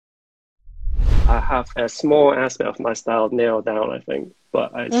have a small aspect of my style nailed down, I think.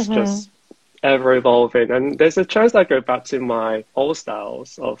 But it's just ever evolving. And there's a chance I go back to my old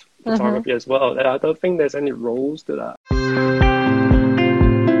styles of photography as well. I don't think there's any rules to that.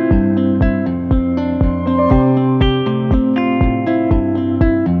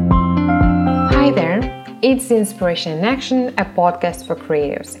 Hi there, it's Inspiration in Action, a podcast for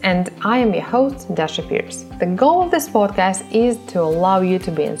creatives, and I am your host, Dasha Pierce. The goal of this podcast is to allow you to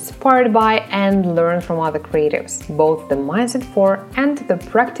be inspired by and learn from other creatives, both the mindset for and the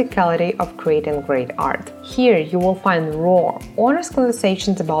practicality of creating great art. Here you will find raw, honest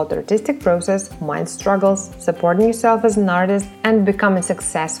conversations about the artistic process, mind struggles, supporting yourself as an artist, and becoming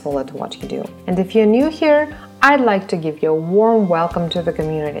successful at what you do. And if you're new here, I'd like to give you a warm welcome to the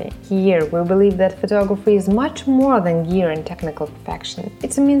community. Here, we believe that photography is much more than gear and technical perfection.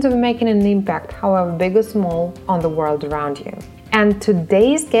 It's a means of making an impact, however big or small, on the world around you. And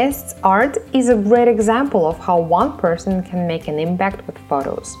today's guest's art is a great example of how one person can make an impact with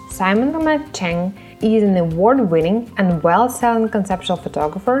photos. McCheung is an award-winning and well-selling conceptual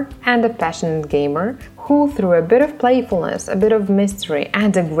photographer and a passionate gamer who, through a bit of playfulness, a bit of mystery,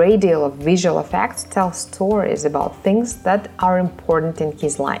 and a great deal of visual effects, tells stories about things that are important in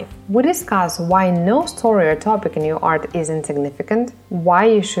his life. We discuss why no story or topic in your art is insignificant, why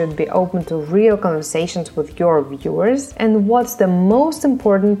you should be open to real conversations with your viewers, and what's the most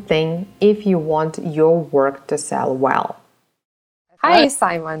important thing if you want your work to sell well. Hi,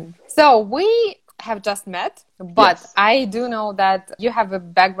 Simon. So we have just met, but yes. I do know that you have a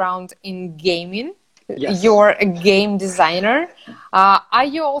background in gaming. Yes. You're a game designer. Are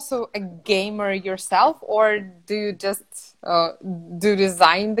you also a gamer yourself, or do you just do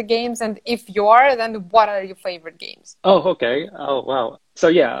design the games? And if you are, then what are your favorite games? Oh, okay. Oh, wow. So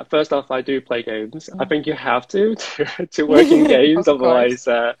yeah, first off, I do play games. I think you have to work in games, otherwise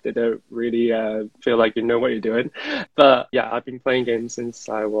they don't really feel like you know what you're doing. But yeah, I've been playing games since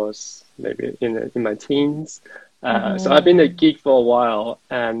I was maybe in my teens. So I've been a geek for a while,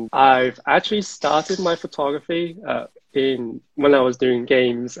 and I've actually started my photography when I was doing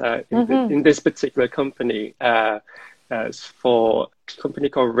games in this particular company. It's for a company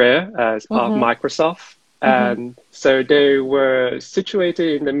called Rare, as part of Microsoft. And so they were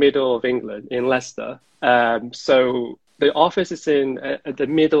situated in the middle of England, in Leicester. So the office is at the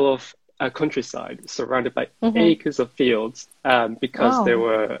middle of a countryside, surrounded by acres of fields, because they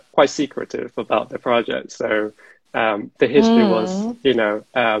were quite secretive about their project. So the history was,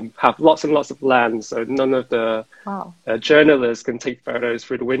 have lots and lots of land, so none of the journalists can take photos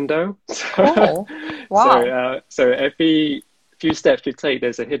through the window. So every few steps you take,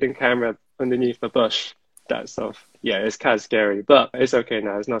 there's a hidden camera underneath the bush. It's kind of scary, but it's okay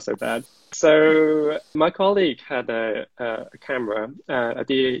now. It's not so bad. So my colleague had a camera, a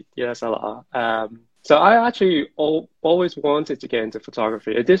DSLR. So I actually always wanted to get into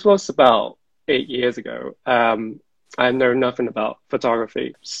photography. This was about 8 years ago. I know nothing about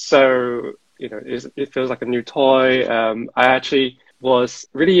photography. So, it feels like a new toy. I actually was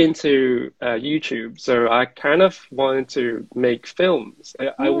really into YouTube, so I kind of wanted to make films.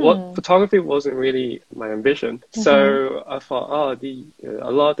 Photography wasn't really my ambition, so I thought, a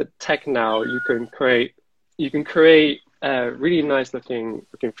lot of the tech now you can create really nice looking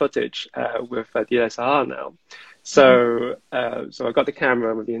footage with a DSLR now. So I got the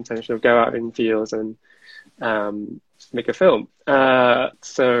camera with the intention of go out in fields and make a film.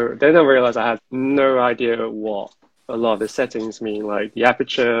 So then I realized I had no idea what a lot of the settings mean, like the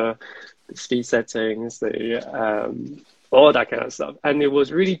aperture, the speed settings, all that kind of stuff. And it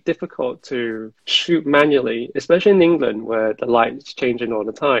was really difficult to shoot manually, especially in England where the light's changing all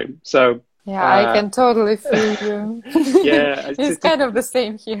the time. So I can totally feel you. Yeah, it's kind of the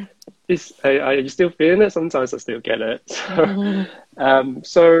same here. Are you still feeling it? Sometimes I still get it. I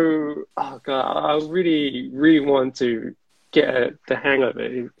really, really want to get the hang of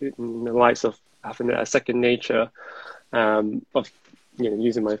it in the lights of having a second nature of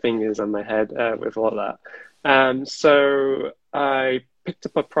using my fingers and my head with all that. So I picked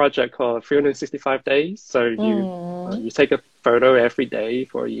up a project called 365 Days. So you take a photo every day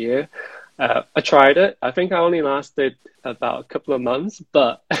for a year. I tried it. I think I only lasted about a couple of months,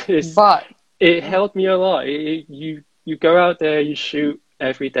 but it helped me a lot. You go out there, you shoot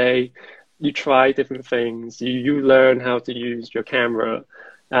every day, you try different things, you learn how to use your camera.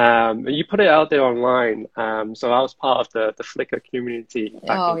 You put it out there online. So I was part of the Flickr community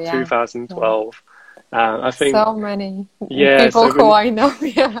back in 2012. I think so many people who I know.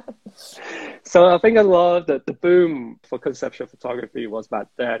 So I think a lot of the boom for conceptual photography was back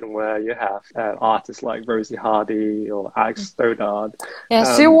then, where you have artists like Rosie Hardy or Alex Stoddard.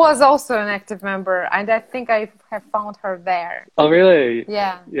 Yeah, she was also an active member, and I think I have found her there. Oh, really?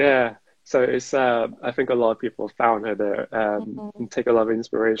 Yeah. Yeah. So it's I think a lot of people found her there and take a lot of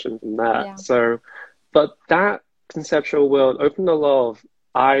inspiration from that. Yeah. So, but that conceptual world opened a lot of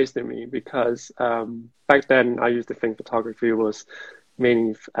eyes to me because back then I used to think photography was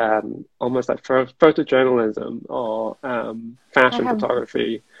mainly almost like photojournalism or fashion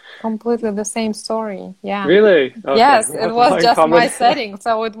photography. Completely the same story. Yeah. Really? Okay. Yes, it was just Common. my setting.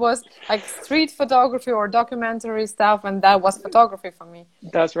 So it was like street photography or documentary stuff, and that was photography for me.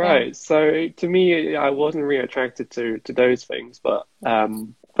 That's right. Yeah. So to me, I wasn't really attracted to those things, but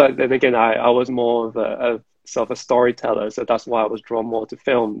then again, I was more of a sort of a storyteller, so that's why I was drawn more to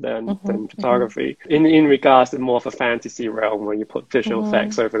film than photography. In regards to more of a fantasy realm where you put visual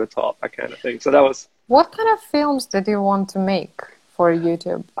effects over the top, that kind of thing. So that was. What kind of films did you want to make for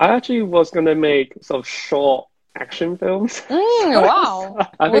YouTube? I actually was going to make sort of short action films. Wow.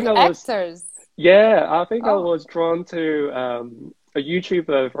 I think with actors. Yeah, I think I was drawn to a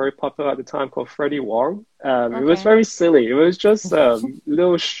YouTuber very popular at the time called Freddie Wong. It was very silly. It was just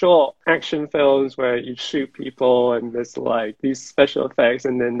little short action films where you shoot people and there's like these special effects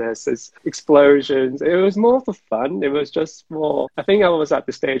and then there's this explosions. It was more for fun. It was just more, I think I was at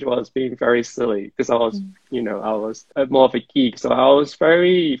the stage where I was being very silly because I was, I was more of a geek. So I was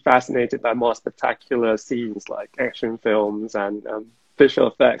very fascinated by more spectacular scenes like action films and visual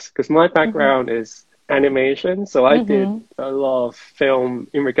effects because my background is animation, so I did a lot of film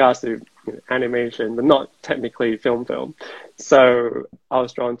in regards to animation, but not technically film. So I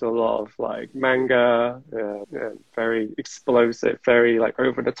was drawn to a lot of like manga, very explosive, very like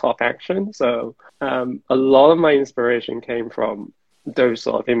over the top action. So a lot of my inspiration came from those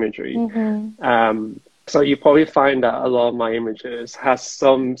sort of imagery. So you probably find that a lot of my images has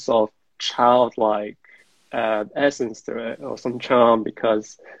some sort of childlike essence to it or some charm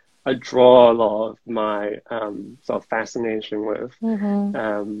because I draw a lot of my sort of fascination with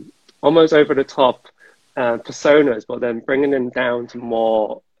almost over the top personas, but then bringing them down to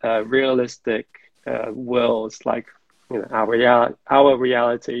more realistic worlds like our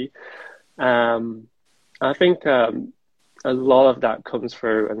reality. I think a lot of that comes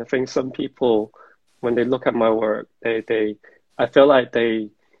through, and I think some people, when they look at my work, I feel like they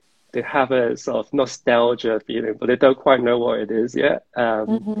have a sort of nostalgia feeling, but they don't quite know what it is yet.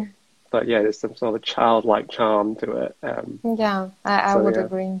 But yeah, there's some sort of childlike charm to it. I would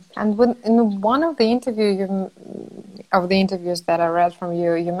agree. And in one of the interviews that I read from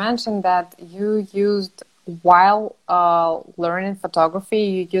you, you mentioned that you used, while learning photography,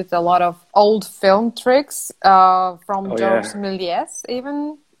 you used a lot of old film tricks from Georges Méliès,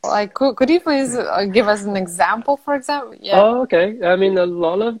 even. Like, could you please give us an example, for example? Yeah. Oh, okay. I mean, a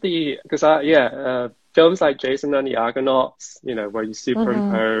lot of because films like Jason and the Argonauts, where you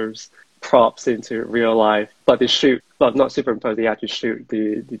superimpose props into real life, but not superimpose, they actually shoot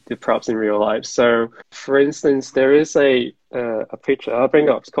the props in real life. So, for instance, there is a picture I'll bring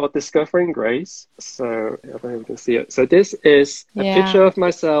up. It's called Discovering Grace. So, I don't know if you can see it. So, this is a picture of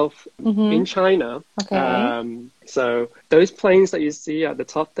myself in China. Okay. So, those planes that you see at the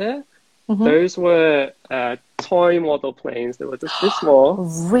top there, those were toy model planes. They were just this small.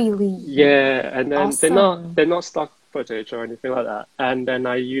 Really? Yeah, and then awesome. they're not stock footage or anything like that. And then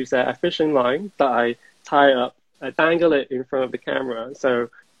I use a fishing line that I tie up, I dangle it in front of the camera. So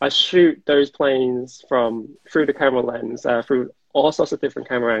I shoot those planes through the camera lens, through all sorts of different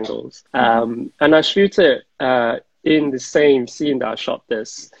camera angles. And I shoot it in the same scene that I shot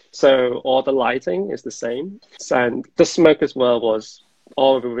this. So all the lighting is the same. And the smoke as well was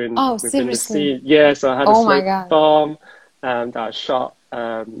all within the scene. Yeah, so I had a smoke bomb that I shot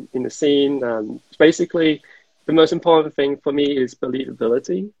in the scene. Basically, the most important thing for me is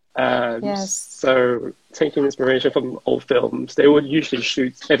believability. So taking inspiration from old films, they would usually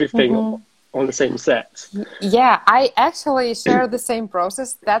shoot everything on the same set. Yeah, I actually share the same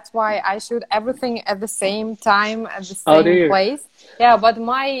process. That's why I shoot everything at the same time, at the same place. Yeah, but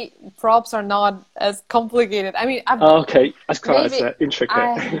my props are not as complicated. I mean, that's quite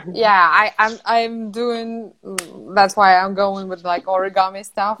intricate. I'm doing. That's why I'm going with like origami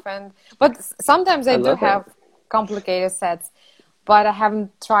stuff, but sometimes I do have complicated sets. But I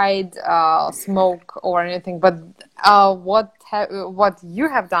haven't tried smoke or anything. But what you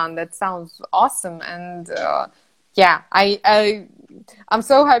have done, that sounds awesome. And I'm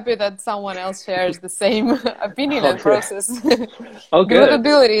so happy that someone else shares the same opinion and process.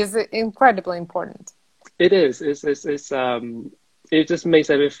 Believability is incredibly important. It is. it just makes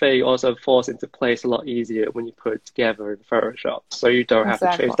everything also falls into place a lot easier when you put it together in Photoshop. So you don't have to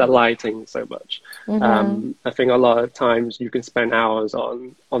change Exactly. that lighting so much. I think a lot of times you can spend hours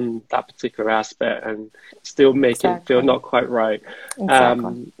on that particular aspect and still make it feel Exactly. not quite right.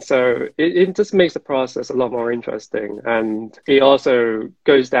 Exactly. So it just makes the process a lot more interesting, and it also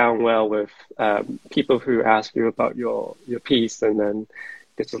goes down well with people who ask you about your piece, and then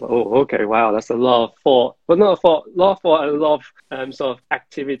it's like, oh, okay, wow, that's a lot of thought, but not a thought, a lot of thought, and a lot of sort of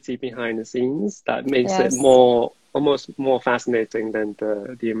activity behind the scenes that makes it Yes. more, almost more fascinating than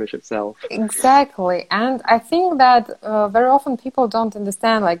the image itself. Exactly. And I think that very often people don't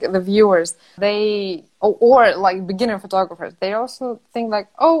understand, like the viewers, or like beginner photographers, they also think like,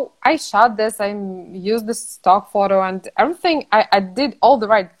 oh, I shot this, I used this stock photo and everything, I did all the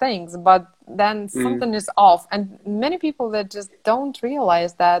right things, but then something is off. And many people that just don't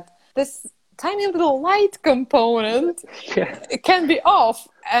realize that this tiny little light component Yeah. it can be off,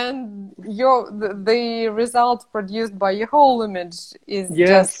 and the result produced by your whole image is Yes.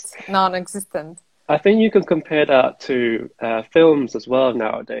 just non-existent. I think you can compare that to films as well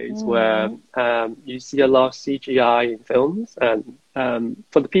nowadays, where you see a lot of CGI in films, and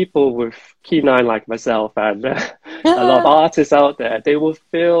for the people with keen eye like myself and a lot of artists out there, they will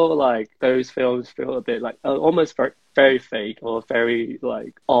feel like those films feel a bit like almost very, very fake or very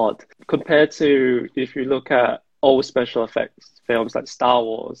like odd compared to if you look at old special effects films like Star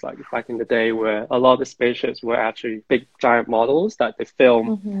Wars, like back in the day, where a lot of the spaceships were actually big giant models that they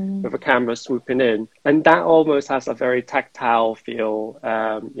film with a camera swooping in, and that almost has a very tactile feel,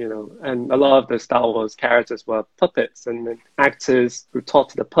 and a lot of the Star Wars characters were puppets, and the actors who talk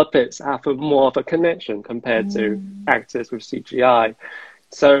to the puppets have more of a connection compared to actors with CGI.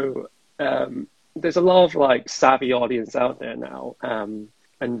 So there's a lot of like savvy audience out there now,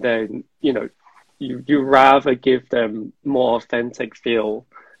 and then you rather give them more authentic feel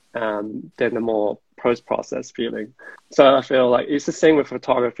than the more post-process feeling. So I feel like it's the same with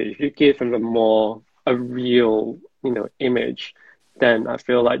photography. If you give them a real, image, then I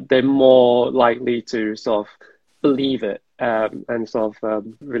feel like they're more likely to sort of believe it, and sort of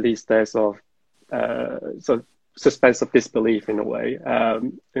release their sort of suspense of disbelief in a way,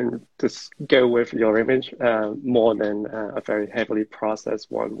 and just go with your image more than a very heavily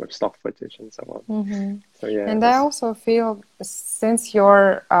processed one with stock footage and so on. So yeah. And I also feel, since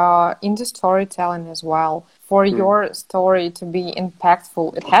you're into storytelling as well, for your story to be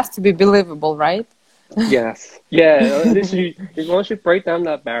impactful, it has to be believable, right? Yes. Yeah. At least once you break down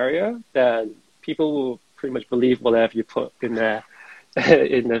that barrier, then people will pretty much believe whatever you put in their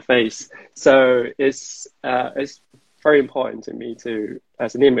face. So it's very important to me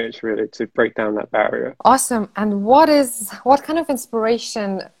as an image, really, to break down that barrier. Awesome. And what kind of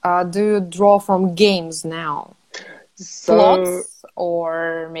inspiration do you draw from games now? Plots,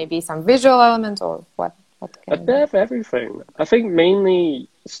 or maybe some visual elements, or what? A bit of everything. I think mainly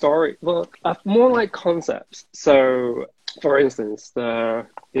story. Well, more like concepts. So, for instance,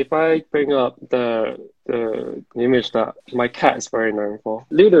 if I bring up the image that my cat is very known for,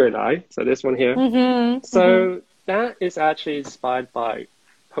 Ludo and I. So this one here. So that is actually inspired by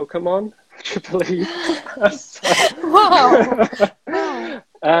Pokemon, would you believe? Wow.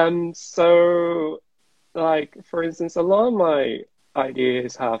 So, like, for instance, a lot of my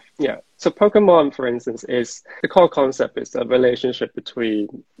ideas have, so Pokemon, for instance, is the core concept is a relationship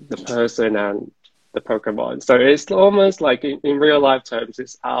between the person and the Pokemon. So it's almost like in real life terms,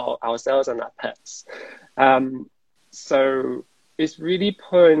 it's ourselves and our pets. So it's really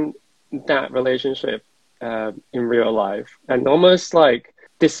putting that relationship in real life and almost like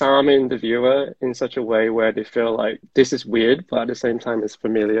disarming the viewer in such a way where they feel like this is weird, but at the same time it's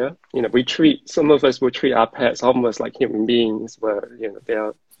familiar. Some of us will treat our pets almost like human beings, where they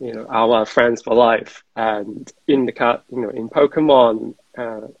are our friends for life. And in Pokemon,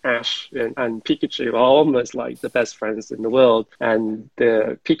 Ash and Pikachu are almost like the best friends in the world, and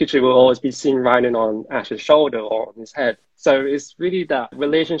the Pikachu will always be seen riding on Ash's shoulder or on his head. So it's really that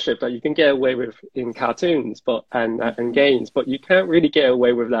relationship that you can get away with in cartoons, and games, but you can't really get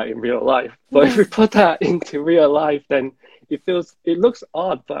away with that in real life. But if we put that into real life, then it looks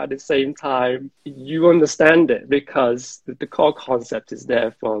odd, but at the same time, you understand it because the core concept is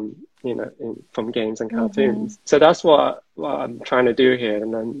there from games and cartoons. So that's what I'm trying to do here.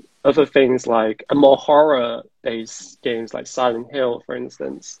 And then other things like a more horror-based games like Silent Hill, for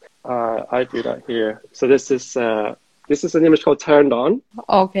instance, I do that here. So this is an image called Turned On.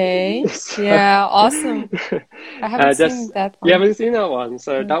 Okay. Yeah, awesome. I haven't seen that one. You haven't seen that one?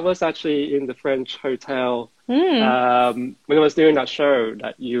 So that was actually in the French hotel when I was doing that show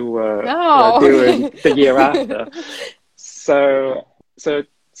that you were doing the year after. So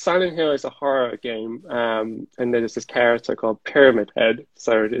Silent Hill is a horror game, and there's this character called Pyramid Head.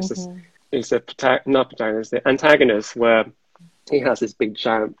 So this is it's not protagonist, the antagonist, where he has this big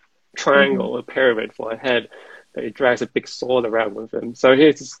giant triangle, a pyramid for a head, that he drags a big sword around with him. So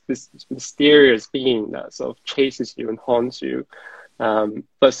he's this mysterious being that sort of chases you and haunts you.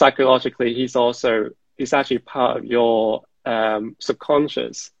 But psychologically, he's actually part of your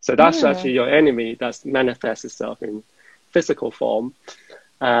subconscious. So that's actually your enemy that manifests itself in physical form.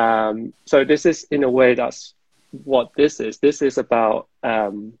 So this is, in a way, that's what this is. This is about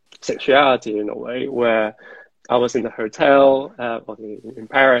sexuality in a way, where I was in a hotel in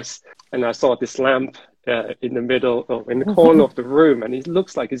Paris, and I saw this lamp in the middle, or in the corner of the room, and it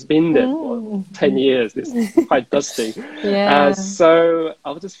looks like it's been there for 10 years. It's quite dusty. So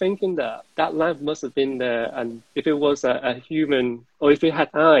I was just thinking that lamp must have been there, and if it was a human, or if it had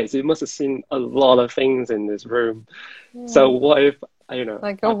eyes, it must have seen a lot of things in this room. So what if,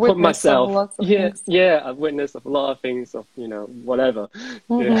 like I put myself, things. I've witnessed a lot of things of, whatever.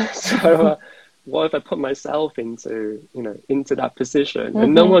 So what if I put myself into that position,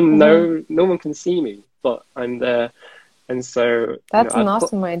 and no one can see me, but I'm there. And so that's an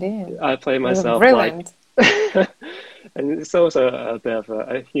awesome idea. I play myself brilliant. And it's also a bit of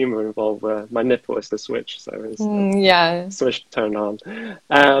a humor involved, where my nipple is the switch, so it's the switch turned on.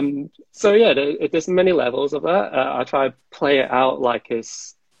 So there's many levels of that. I try to play it out like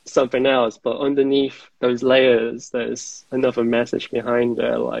it's something else, but underneath those layers, there's another message behind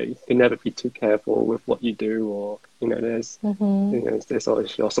there. Like, you can never be too careful with what you do, or there's there's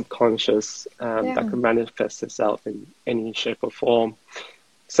always your subconscious that can manifest itself in any shape or form.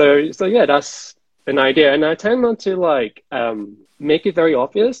 So that's an idea, and I tend not to make it very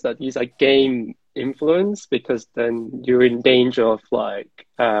obvious that these are game influence, because then you're in danger of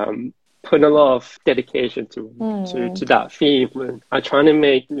putting a lot of dedication to that theme. And I'm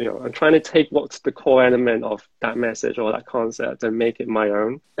trying to take what's the core element of that message or that concept and make it my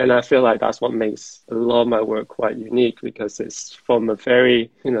own. And I feel like that's what makes a lot of my work quite unique, because it's from a very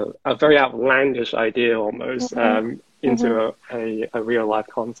outlandish idea almost into a real life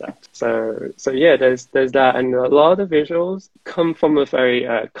concept. So there's that, and a lot of the visuals come from a very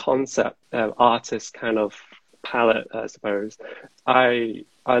concept artist kind of palette, I suppose.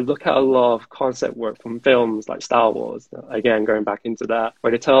 I look at a lot of concept work from films like Star Wars, again, going back into that,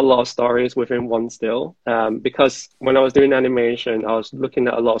 where they tell a lot of stories within one still. Because when I was doing animation, I was looking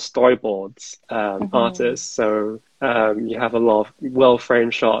at a lot of storyboards, artists. So you have a lot of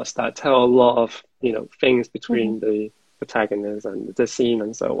well-framed shots that tell a lot of, things between the protagonist and the scene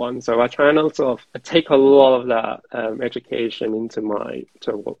and so on. So I try to sort of take a lot of that education into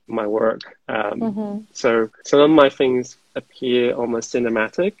my work. So some of my things appear almost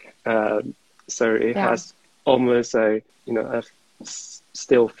cinematic. So it has almost a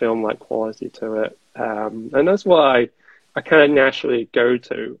still film like quality to it. And that's what I kind of naturally go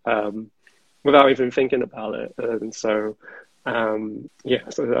to without even thinking about it. And so so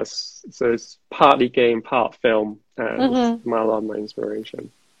it's partly game, part film. A lot of my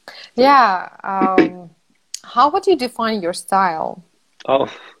inspiration. How would you define your style? Kind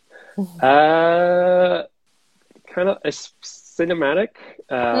of cinematic.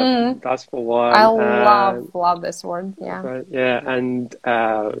 That's for one. I love this word. And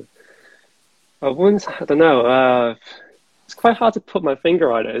I don't know. It's quite hard to put my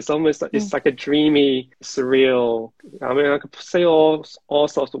finger on it. It's almost it's like a dreamy, surreal. I mean, I could say all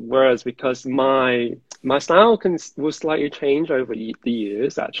sorts of words, because my style will slightly change over the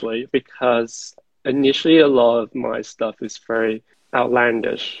years, actually, because initially a lot of my stuff is very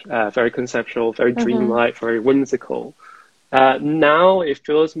outlandish, very conceptual, very dreamlike, very whimsical. Now it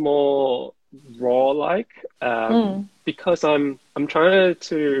feels more raw-like, because I'm trying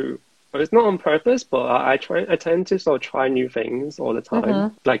to. But it's not on purpose, but I tend to sort of try new things all the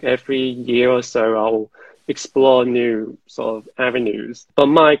time. Like every year or so, I'll explore new sort of avenues. But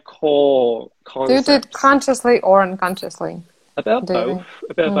my core concept. Do you do it consciously or unconsciously? A bit of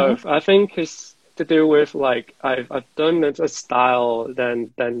both. I think it's to do with I've done a style,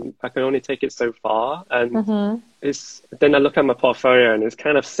 then I can only take it so far, and then I look at my portfolio and it's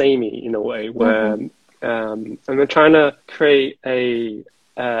kind of samey in a way, where I'm trying to create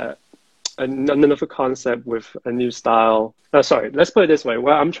another concept with a new style. Sorry, let's put it this way.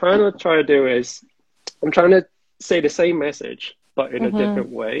 What I'm trying to do is I'm trying to say the same message, but in a different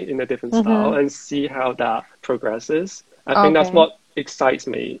way, in a different style, and see how that progresses. I think that's what excites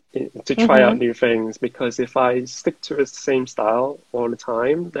me, to try out new things, because if I stick to the same style all the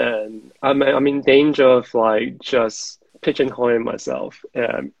time, then I'm in danger of just pigeonholing myself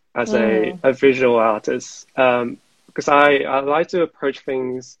as a visual artist. because I like to approach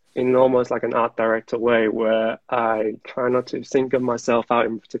things in almost like an art director way where I try not to single myself out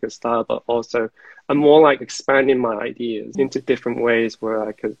in a particular style, but also I'm more like expanding my ideas into different ways where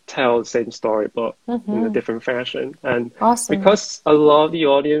I could tell the same story, but in a different fashion. And Awesome. because a lot of the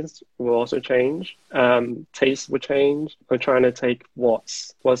audience will also change, tastes will change. I'm trying to take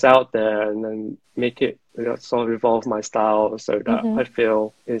what's out there and then make it, sort of evolve my style so that I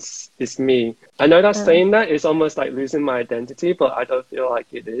feel it's me. I know that saying that is almost like losing my identity, but I don't feel like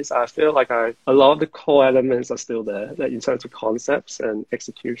it is. I feel like a lot of the core elements are still there, like in terms of concepts and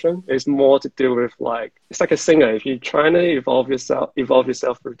execution. It's more to do with like, it's like a singer. If you're trying to evolve yourself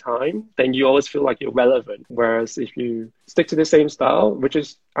through time, then you always feel like you're relevant. Whereas if you stick to the same style, which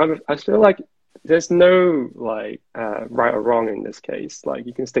is, I feel like there's no like right or wrong in this case. Like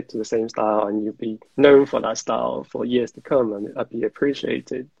you can stick to the same style and you'll be known for that style for years to come, and it'll be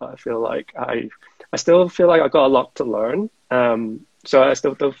appreciated. But I feel like I still feel like I got a lot to learn. So I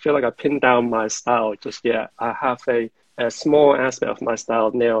still don't feel like I pinned down my style just yet. I have a small aspect of my style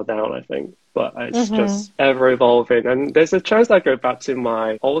nailed down, I think. But it's just ever evolving. And there's a chance that I go back to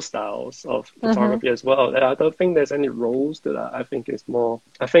my old styles of photography as well. I don't think there's any rules to that. I think it's more,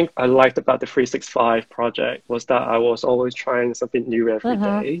 I think I liked about the 365 project was that I was always trying something new every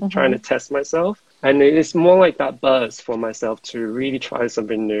day, trying to test myself. And it's more like that buzz for myself to really try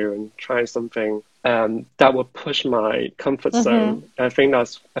something new and try something that would push my comfort zone. I think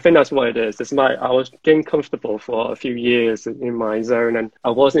that's what it is. I was getting comfortable for a few years in my zone, and I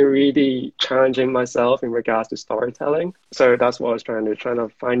wasn't really challenging myself in regards to storytelling. So that's what I was trying to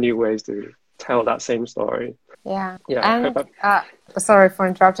find new ways to tell that same story. Yeah. Yeah. And sorry for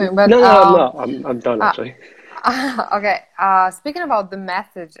interrupting, but no, I'm done actually. Okay. Speaking about the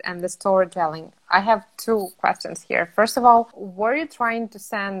message and the storytelling, I have two questions here. First of all, were you trying to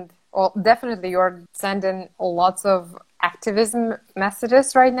send? Well, definitely you're sending lots of activism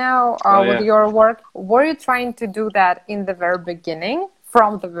messages right now with your work. Were you trying to do that in the very beginning,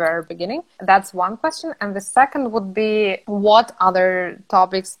 from the very beginning? That's one question. And the second would be, what other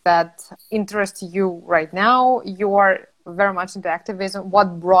topics that interest you right now? You are very much into activism.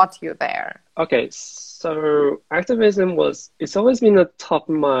 What brought you there? Okay. So activism it's always been at the top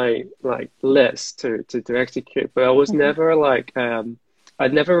of my list to execute, but I was never I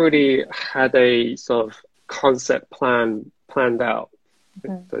never really had a sort of concept planned out,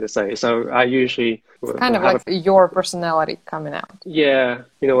 so to say. So I usually kind of like your personality coming out. Yeah,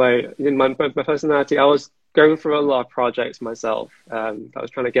 in a way, in my personality, I was going through a lot of projects myself. I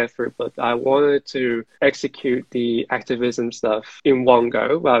was trying to get through, but I wanted to execute the activism stuff in one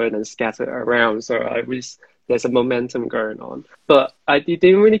go rather than scatter it around. So there's a momentum going on. But it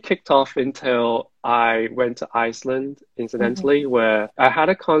didn't really kick off until I went to Iceland, incidentally, where I had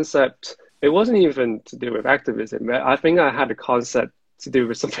a concept. It wasn't even to do with activism. I think I had a concept to do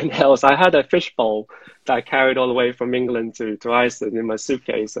with something else. I had a fishbowl that I carried all the way from England to Iceland in my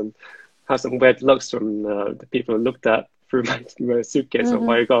suitcase, and had some weird looks from the people who looked at through my suitcase of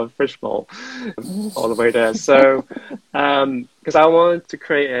why you got a fishbowl all the way there. So, because I wanted to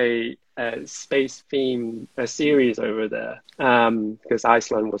create a space theme series over there, because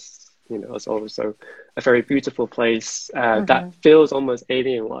Iceland was, was also a very beautiful place that feels almost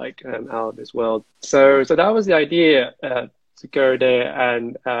alien-like out of this world. So that was the idea, to go there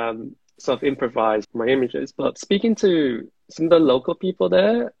and sort of improvise my images. But speaking to some of the local people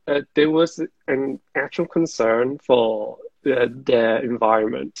there, there was an actual concern for their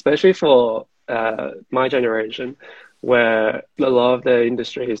environment, especially for my generation, where a lot of the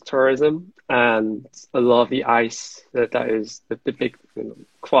industry is tourism, and a lot of the ice that is the big,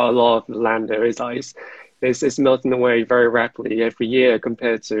 quite a lot of the land there is ice. It's melting away very rapidly every year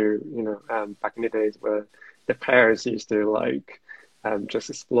compared to, back in the days where the parents used to just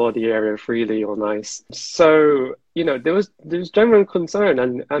explore the area freely on ice. So, there was general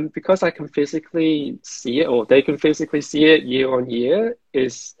concern, and because I can physically see it, or they can physically see it year on year,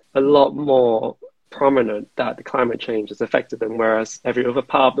 is a lot more prominent that the climate change has affected them, whereas every other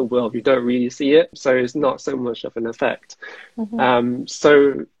part of the world, you don't really see it. So it's not so much of an effect.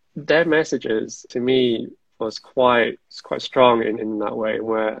 So their messages to me was quite strong in that way,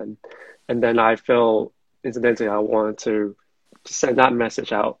 and then I feel, incidentally, I wanted to send that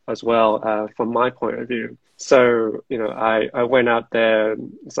message out as well, from my point of view. So, I went out there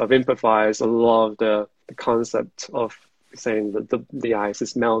and sort of improvised a lot of the concept of saying that the ice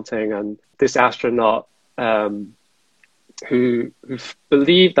is melting, and this astronaut who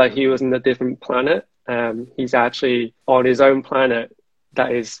believed that he was in a different planet, he's actually on his own planet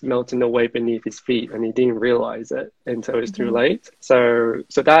that is melting away beneath his feet, and he didn't realize it until it's too Mm-hmm. late. So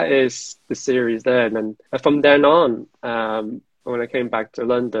that is the series there. And then from then on, when I came back to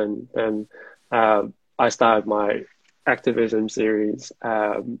London, then I started my activism series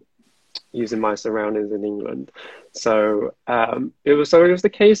using my surroundings in England. So it was the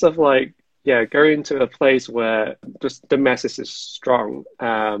case of like, yeah, going to a place where just the message is strong,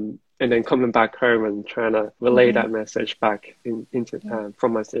 and then coming back home and trying to relay Mm-hmm. that message back into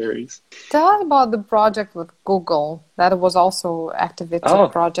from my series. Tell us about the project with Google. That was also activistic Oh,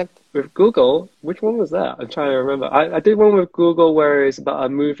 project. with Google, which one was that? I'm trying to remember. I did one with Google where it's about a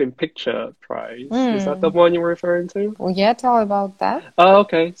moving picture prize. Is that the Mm. one you're referring to? Well, yeah, tell about that. Oh,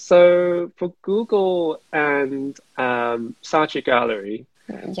 okay. So for Google and Saatchi Gallery,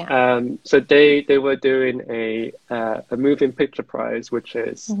 Yeah. so they were doing a moving picture prize, which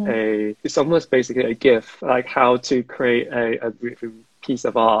is Mm-hmm. it's almost basically a gift, like how to create a moving piece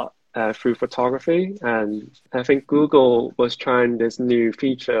of art through photography. And I think Google was trying this new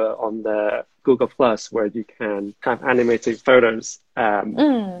feature on the Google Plus where you can have animated photos.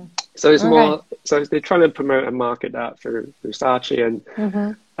 Mm. So it's Okay. more so they're trying to promote and market that through Saatchi. And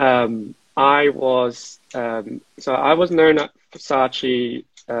Mm-hmm. so I was known at Versace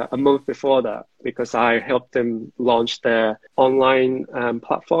a month before that because I helped them launch their online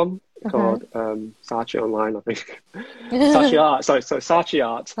platform called Versace Online, I think. Versace Art, sorry, Versace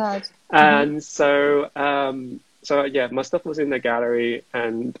Art. That. Mm-hmm. And so yeah, my stuff was in the gallery,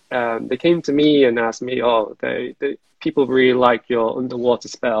 and they came to me and asked me, oh, they people really like your underwater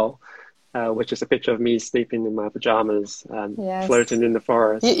spell. Which is a picture of me sleeping in my pajamas and Yes. floating in the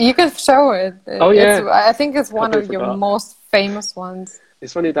forest. You can show it. Oh It's. yeah, I think it's one completely of your forgot. most famous ones.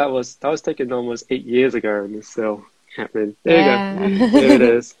 It's funny that was taken almost 8 years ago and it's still happening. There you go. There it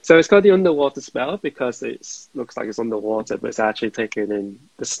Yeah. is. So it's called the underwater spell because it looks like it's underwater, but it's actually taken in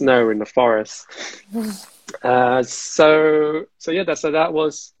the snow in the forest. So yeah, so that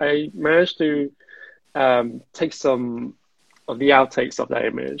was I managed to take some of the outtakes of that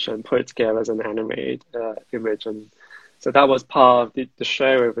image and put it together as an animated image, and so that was part of the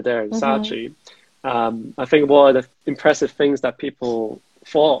show over there in Mm-hmm. Saatchi. I think one of the impressive things that people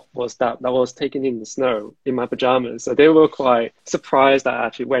thought was that was taken in the snow in my pajamas, so they were quite surprised that I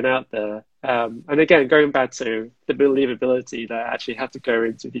actually went out there. And again, going back to the believability that I actually had to go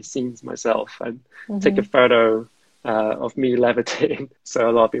into these scenes myself and take a Mm-hmm. photo of me levitating. So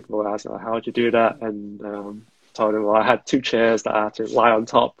a lot of people were asking, how would you do that? And told them, well, I had two chairs that I had to lie on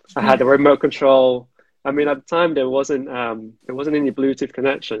top. I had a remote control. I mean, at the time there wasn't any Bluetooth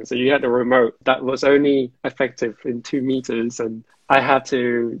connection, so you had a remote that was only effective in 2 meters, and I had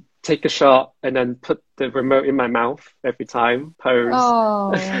to take a shot and then put the remote in my mouth every time, pose,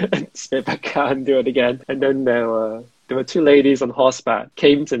 Oh. and spit back out and do it again. And then there were two ladies on horseback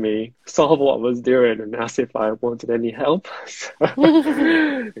came to me, saw what I was doing, and asked if I wanted any help. So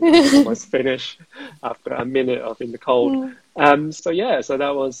I was finished after a minute of in the cold. So yeah, so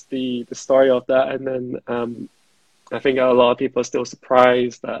that was the story of that, and then I think a lot of people are still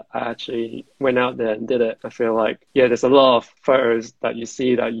surprised that I actually went out there and did it. I feel like, yeah, there's a lot of photos that you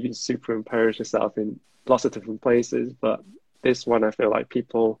see that you superimpose yourself in lots of different places, but this one I feel like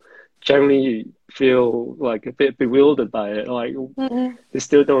people generally feel like a bit bewildered by it. Like Mm-hmm. they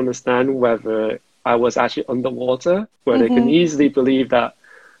still don't understand whether I was actually underwater, where they can Mm-hmm. easily believe that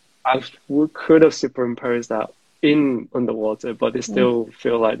could have superimposed that in underwater, but they still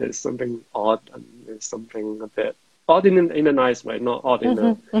feel like there's something odd and there's something a bit odd in a nice way, not odd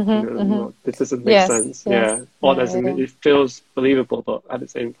Mm-hmm. Mm-hmm. Mm-hmm. not, this doesn't make Yes. sense. Yes. Yeah, odd Yeah. as in Yeah. it feels believable, but at the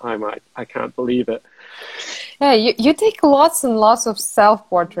same time, I can't believe it. Yeah, you take lots and lots of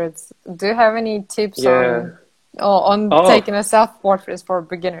self-portraits. Do you have any tips Yeah. on Oh, taking a self-portrait for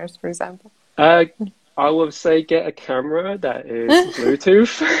beginners, for example? uh, I would say get a camera that is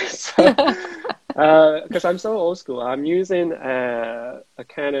Bluetooth. So, because I'm so old school, I'm using a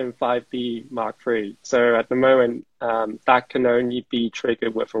Canon 5D Mark III. So at the moment, that can only be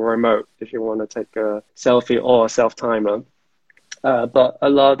triggered with a remote if you want to take a selfie or a self-timer. But a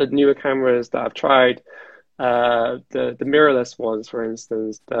lot of the newer cameras that I've tried, the mirrorless ones, for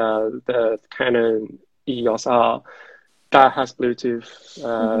instance, the Canon EOS R, that has Bluetooth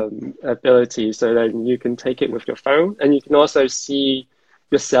Mm-hmm. ability, so then you can take it with your phone, and you can also see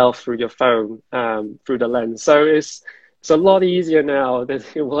yourself through your phone through the lens. So it's a lot easier now than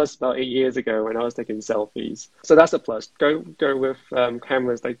it was about 8 years ago when I was taking selfies. So that's a plus. Go with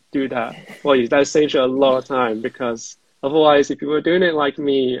cameras that do that for you. That saves you a lot of time, because otherwise, if you were doing it like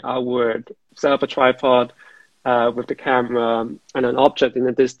me, I would set up a tripod with the camera and an object in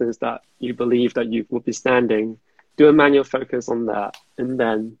the distance that you believe that you would be standing, do a manual focus on that, and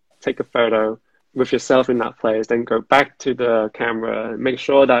then take a photo with yourself in that place, then go back to the camera and make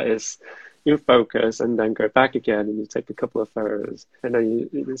sure that it's in focus, and then go back again and you take a couple of photos, and then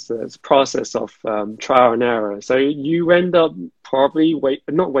it's a process of trial and error. So you end up probably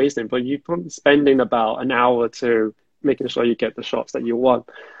not wasting, but you probably spending about an hour or two making sure you get the shots that you want.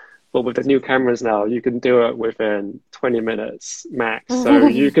 But with the new cameras now, you can do it within 20 minutes max. So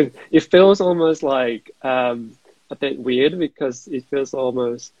it feels almost like a bit weird, because it feels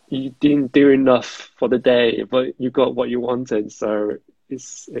almost you didn't do enough for the day, but you got what you wanted. So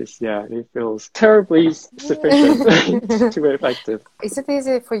it feels terribly sufficient to be effective. Is it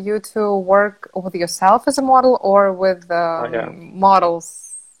easy for you to work with yourself as a model or with models?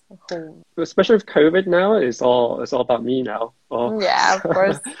 Especially with COVID now, it's all about me now. Yeah, of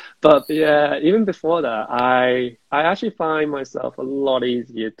course. But yeah, even before that, I actually find myself a lot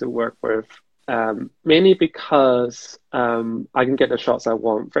easier to work with. Mainly because I can get the shots I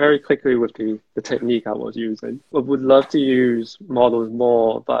want very quickly with the technique I was using. I would love to use models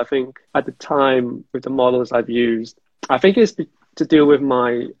more, but I think at the time with the models I've used, I think it's to do with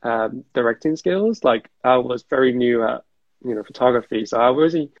my directing skills. Like I was very new at photography, so I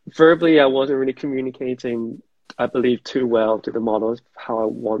wasn't really communicating, I believe, too well to the models how I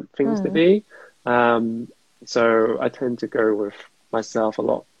want things to be. So I tend to go with myself a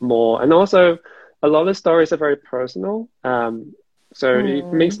lot more, and also a lot of stories are very personal, so it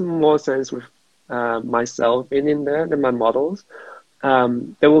makes more sense with myself being in there than my models.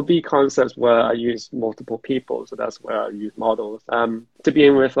 There will be concepts where I use multiple people, so that's where I use models. To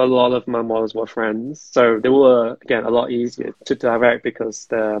begin with, a lot of my models were friends, so they were again a lot easier to direct because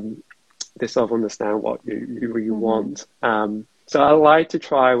they sort of understand what you want. So I like to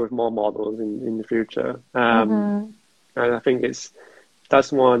try with more models in the future. And I think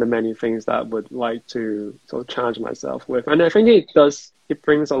that's one of the many things that I would like to sort of challenge myself with. And I think it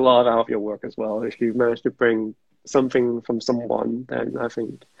brings a lot out of your work as well. If you manage to bring something from someone, then I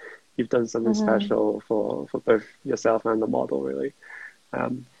think you've done something special for both yourself and the model, really.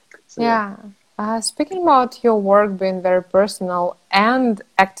 Speaking about your work being very personal and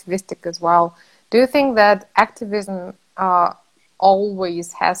activistic as well, do you think that activism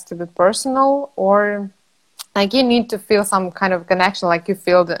always has to be personal, or like you need to feel some kind of connection, like you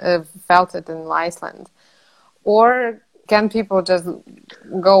felt it in Iceland, or can people just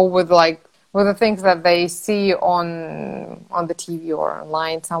go with the things that they see on the TV or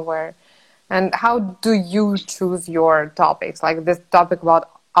online somewhere? And how do you choose your topics, like this topic about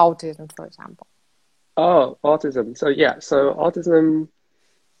autism, for example? Oh, autism. So autism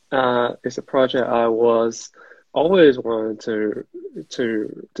is a project I was always wanted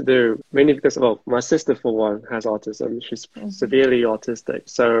to do, mainly because my sister, for one, has autism. She's severely autistic.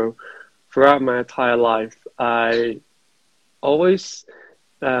 So throughout my entire life, I always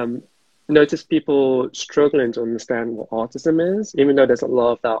noticed people struggling to understand what autism is, even though there's a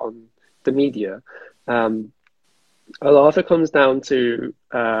lot of that on the media. A lot of it comes down to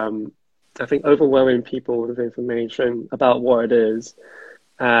I think overwhelming people with information about what it is.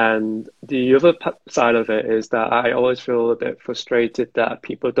 And the other side of it is that I always feel a bit frustrated that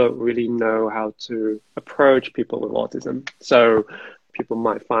people don't really know how to approach people with autism. So people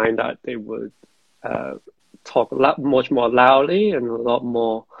might find that they would talk much more loudly and a lot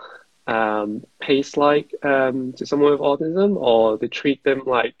more pace-like to someone with autism, or they treat them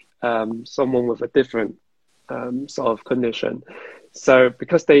like someone with a different sort of condition. So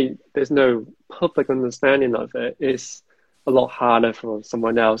because there's no public understanding of it, it's a lot harder for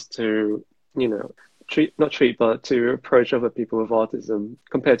someone else to, to approach other people with autism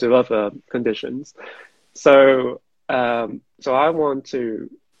compared to other conditions. So, so I want to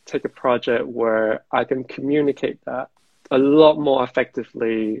take a project where I can communicate that a lot more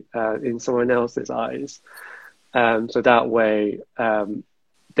effectively in someone else's eyes. So that way,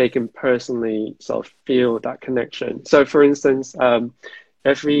 they can personally sort of feel that connection. So for instance,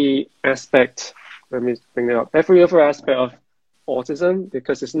 every aspect, let me bring it up, every other aspect of autism,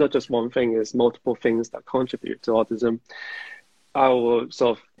 because it's not just one thing, it's multiple things that contribute to autism. I will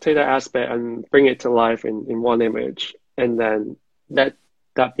sort of take that aspect and bring it to life in one image, and then let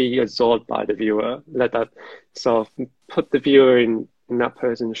that be absorbed by the viewer. Let that sort of put the viewer in that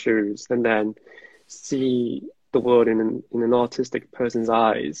person's shoes, and then see the world in an autistic person's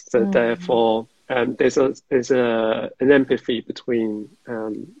eyes. So therefore, there's an empathy between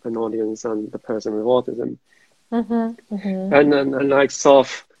an audience and the person with autism.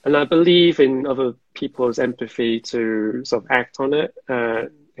 And I believe in other people's empathy to sort of act on it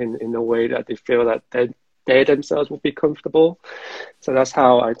in a way that they feel that they themselves will be comfortable. So that's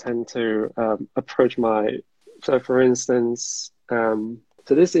how I tend to approach my So for instance, so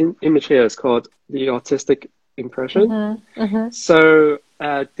this image here is called the autistic impression. So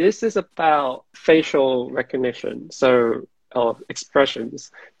this is about facial recognition, so of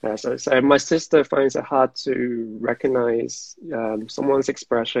expressions. So my sister finds it hard to recognize someone's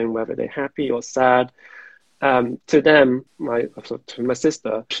expression, whether they're happy or sad. To them, to my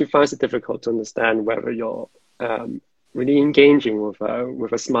sister, she finds it difficult to understand whether you're really engaging with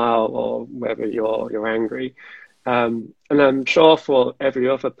a smile or whether you're angry. And I'm sure for every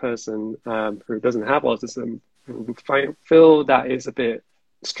other person who doesn't have autism, who feel that is a bit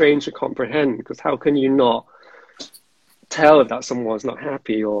strange to comprehend, because how can you not tell that someone's not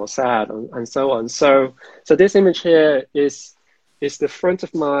happy or sad and so on. So this image here is the front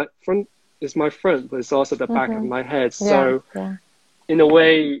of my front is my front, but it's also the back of my head. So in a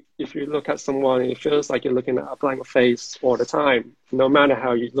way, if you look at someone, it feels like you're looking at a blank face all the time, no matter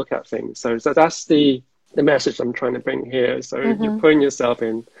how you look at things. So that's the message I'm trying to bring here. So you're putting yourself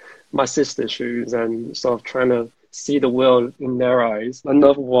in my sister's shoes and sort of trying to see the world in their eyes.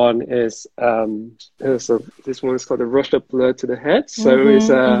 Another one is this one is called the rush of blood to the head. So it's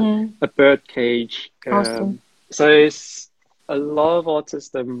a bird cage. Awesome. So it's a lot of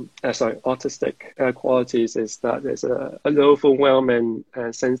autistic qualities is that there's an overwhelming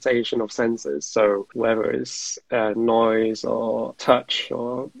sensation of senses. So whether it's noise or touch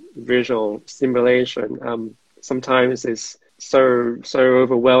or visual stimulation, sometimes it's so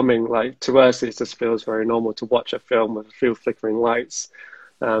overwhelming. Like to us, it just feels very normal to watch a film with a few flickering lights.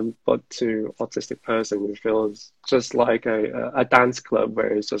 But to autistic person, it feels just like a dance club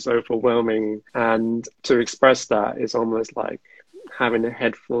where it's just overwhelming. And to express that is almost like having a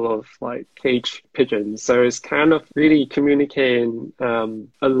head full of like cage pigeons. So it's kind of really communicating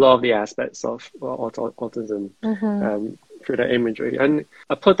a lot of the aspects of autism through the imagery. And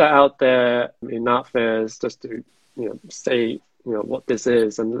I put that out there in art fairs just to say what this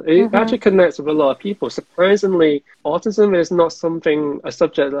is, and it actually connects with a lot of people. Surprisingly, autism is not a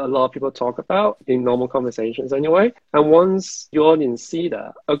subject that a lot of people talk about in normal conversations anyway. And once the audience see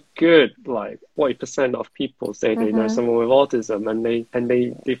that, a good like 40% of people say they know someone with autism, and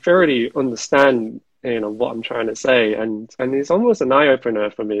they thoroughly understand what I'm trying to say, and it's almost an eye opener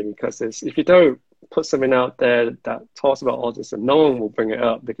for me, because if you don't put something out there that talks about autism, no one will bring it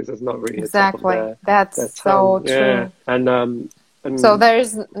up because it's not really exactly. That's so true. Yeah. And so there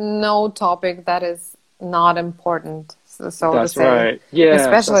is no topic that is not important. So that's to say. Right. Yeah.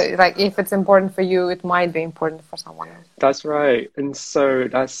 Especially like if it's important for you, it might be important for someone else. That's right. And so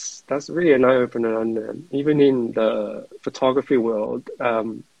that's really an eye opener. And even in the photography world,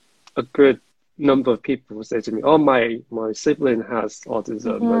 a good number of people say to me, "Oh, my sibling has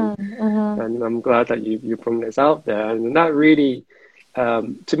autism," and I'm glad that you bring this out there. And that really,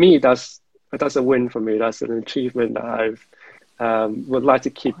 to me, that's a win for me. That's an achievement that I've would like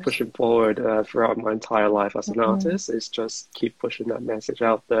to keep pushing forward throughout my entire life as an artist. Is just keep pushing that message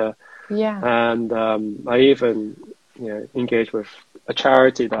out there. Yeah. And I even engage with a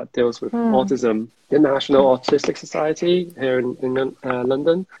charity that deals with autism, the National Autistic Society here in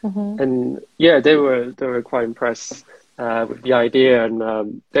London, and they were quite impressed with the idea,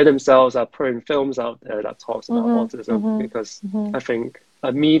 and they themselves are putting films out there that talks about autism, because I think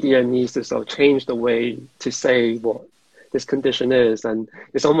a media needs to sort of change the way to say what this condition is, and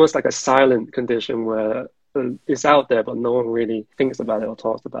it's almost like a silent condition where it's out there but no one really thinks about it or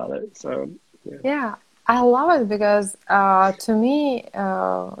talks about it. So yeah. I love it because to me,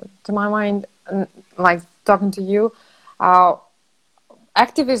 to my mind, like talking to you,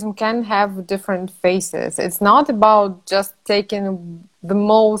 activism can have different faces. It's not about just taking the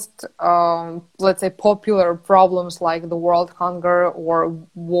most, let's say, popular problems like the world hunger or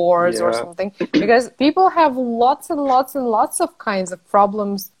wars or something, because people have lots and lots and lots of kinds of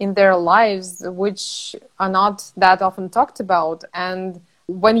problems in their lives which are not that often talked about. And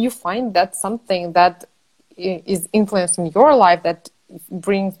when you find that something that is influencing your life, that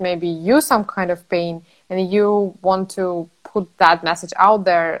brings maybe you some kind of pain, and you want to put that message out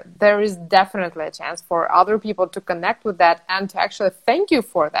there, there is definitely a chance for other people to connect with that and to actually thank you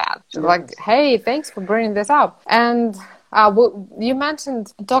for that. Yes. Like, hey, thanks for bringing this up. And you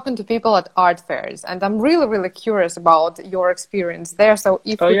mentioned talking to people at art fairs, and I'm really, really curious about your experience there. So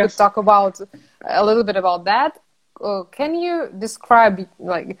if we could talk about a little bit about that, can you describe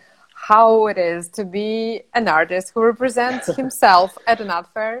like how it is to be an artist who represents himself at an art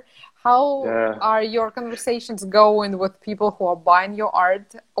fair? How are your conversations going with people who are buying your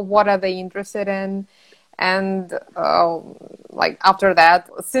art? What are they interested in? And like after that,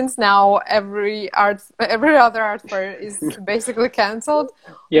 since now every other art fair is basically canceled,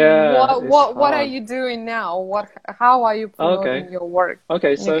 Yeah, it's what are hard. you doing now? How are you Okay. promoting your work?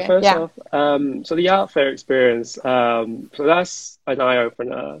 Okay, so Okay, first yeah. off, so the art fair experience, so that's an eye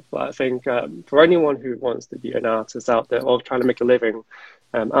opener. But I think for anyone who wants to be an artist out there or trying to make a living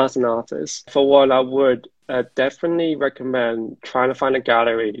as an artist, for one, I would definitely recommend trying to find a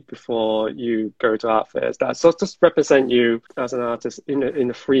gallery before you go to art fairs that sort of just represent you as an artist in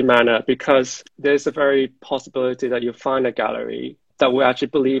a free manner, because there's a very possibility that you'll find a gallery that will actually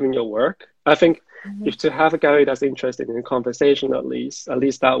believe in your work. I think Mhm. if to have a gallery that's interested in a conversation, at least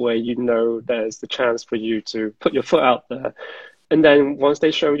that way you know there's the chance for you to put your foot out there. And then once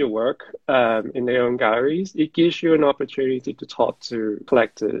they show your work in their own galleries, it gives you an opportunity to talk to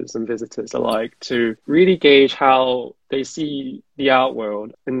collectors and visitors alike to really gauge how they see the art world.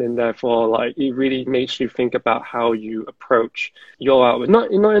 And then therefore, like, it really makes you think about how you approach your art world.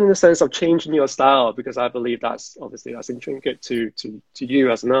 Not in the sense of changing your style, because I believe that's intrinsic to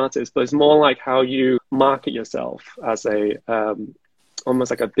you as an artist, but it's more like how you market yourself as a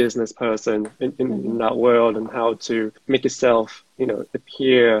almost like a business person in Mhm. that world, and how to make yourself,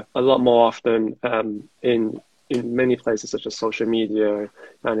 appear a lot more often in many places such as social media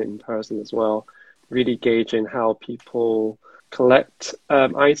and in person as well. Really gauging how people collect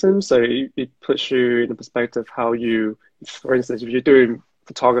items. So it puts you in a perspective how you, for instance, if you're doing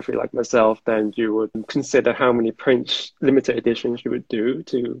photography like myself, then you would consider how many print limited editions you would do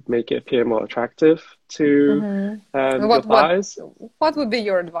to make it appear more attractive to Mhm. your What what buyers. what would be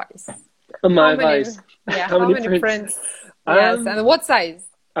your advice? My How many? advice, Yeah, how how many many prints? prints? Yes, Um, and what size?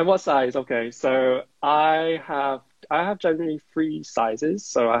 and what size? Okay, so I have generally three sizes.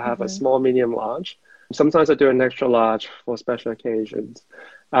 So I have a Hmm. small, medium, large. Sometimes I do an extra large for special occasions.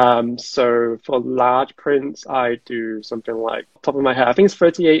 So for large prints, I do something like, top of my head, I think it's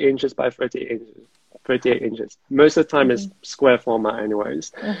 38 inches by 38 inches. 38 inches. Most of the time it's Hmm. square format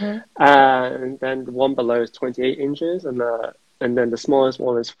anyways. Hmm. And then the one below is 28 inches, and then the smallest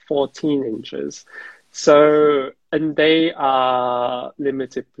one is 14 inches. So, and they are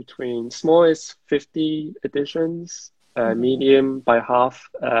limited between small is 50 editions, Hmm. medium by half,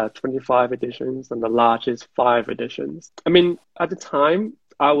 25 editions, and the large is 5 editions. I mean, at the time,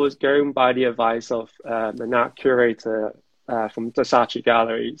 I was going by the advice of an art curator from the Saatchi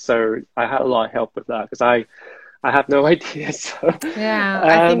Gallery. So I had a lot of help with that because I have no idea. So, Yeah,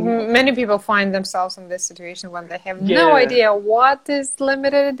 I think um, many people find themselves in this situation when they have no yeah, idea what is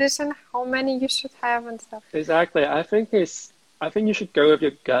limited edition, how many you should have and stuff. exactly. I think you should go with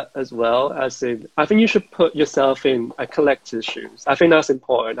your gut as well, as in, I think you should put yourself in a collector's shoes. I think that's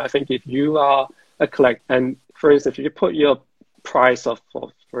important. I think if you are a collect, and for instance, if you put your price of,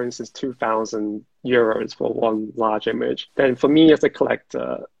 for instance, 2,000 euros for one large image, then for me as a collector,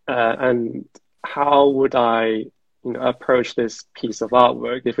 and how would I, approach this piece of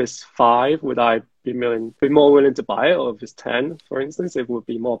artwork? If it's five, would I be more willing to buy it? Or if it's 10, for instance, it would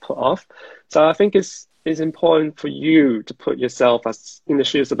be more put off. So I think it's important for you to put yourself as in the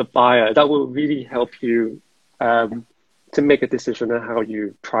shoes of the buyer. That will really help you um, to make a decision on how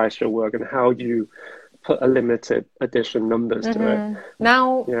you price your work and how you put a limited edition numbers to it.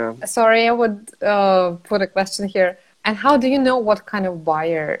 Now, Yeah. sorry, I would put a question here. And how do you know what kind of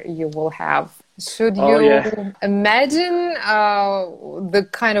buyer you will have? Should Oh you yeah. imagine the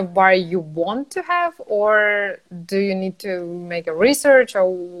kind of buyer you want to have, or do you need to make a research, or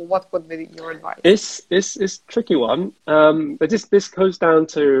what would be your advice? It's a tricky one. But this goes down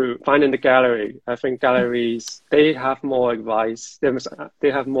to finding the gallery. I think galleries, they have more advice. They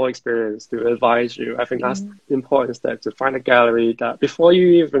have more experience to advise you. I think that's Mhm. the important step, to find a gallery that before you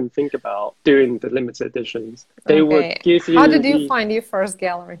even think about doing the limited editions, they would Okay. give How you did you the find your first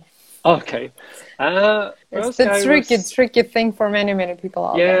gallery? okay. It's First the gallery was. tricky thing for many people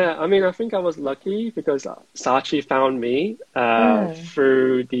out there. Yeah, I mean, I think I was lucky because Saatchi found me Mm.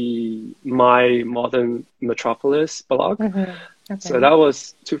 through the My Modern Metropolis blog. Hmm. So Okay. that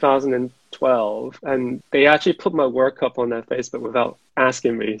was 2012, and they actually put my work up on their Facebook without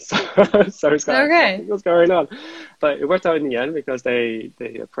asking me. So it's like, Okay. what's going on? But it worked out in the end because they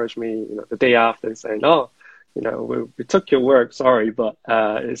approached me, the day after, saying, "Oh, we took your work. Sorry, but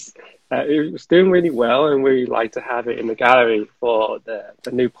it was doing really well, and we like to have it in the gallery for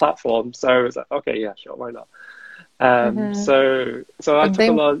the new platform." So it was like, okay, yeah, sure, why not? Hmm. So I But took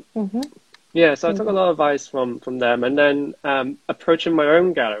a they, lot. hmm. Yeah, so I took a lot of advice from them, and then approaching my own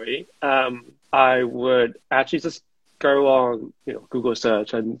gallery, I would actually just go on, Google search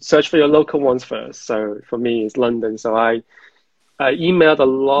and search for your local ones first. So for me, it's London. So I I emailed a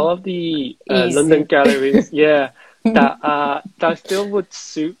lot of the London Easy. galleries, yeah, that still would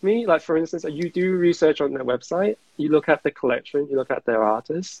suit me. Like for instance, you do research on their website, you look at the collection, you look at their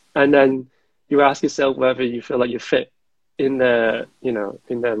artists, and then you ask yourself whether you feel like you fit in the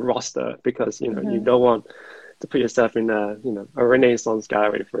in the roster, because you don't want to put yourself in a Renaissance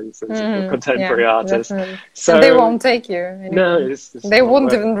gallery, for instance, a Yeah, contemporary artist. definitely. And they So won't take you no, anyway. it's They not won't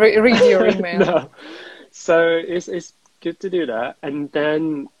worth. even read your email. No. So it's good to do that, and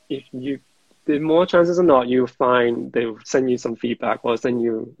then if you, the more chances are not you'll find they'll send you some feedback or send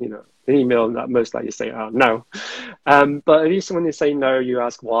you an email that most likely say no. But at least when they say no, you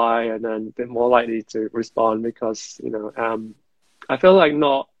ask why, and then they're more likely to respond, because I feel like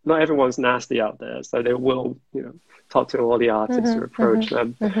not everyone's nasty out there, so they will talk to all the artists who approach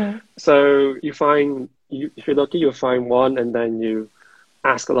them. So you find if you're lucky, you'll find one, and then you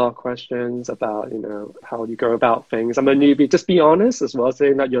ask a lot of questions about, how you go about things. I'm a newbie. Just be honest as well,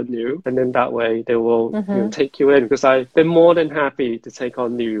 saying that you're new, and then that way they will take you in, because they're more than happy to take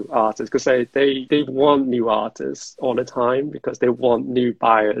on new artists, because they want new artists all the time, because they want new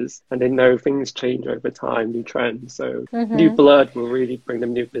buyers, and they know things change over time, new trends. So new blood will really bring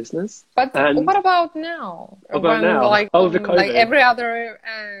them new business. But And what about now? about When now? The COVID. like every other,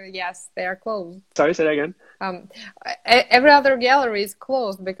 yes, they are closed. Sorry, say that again. Every other gallery is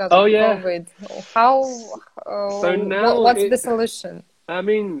closed because of COVID. How? So now what's the solution? I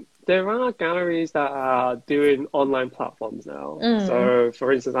mean, there are galleries that are doing online platforms now. So,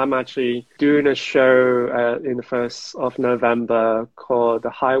 for instance, I'm actually doing a show in the 1st of November called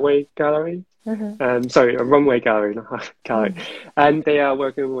the Highway Gallery. Sorry, a runway gallery, not gallery. And they are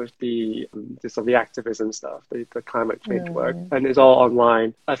working with the sort of the activism stuff, the climate change work, and it's all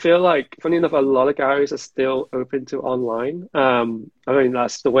online. I feel like, funny enough, a lot of galleries are still open to online. I mean,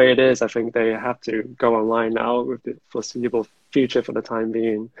 that's the way it is. I think they have to go online now with the foreseeable future for the time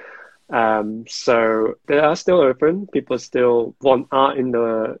being. So they are still open. People still want art in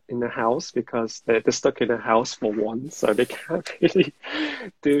the house, because they're stuck in a house for one, so they can't really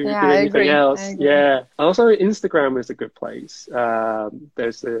do anything else. Yeah. Also, Instagram is a good place.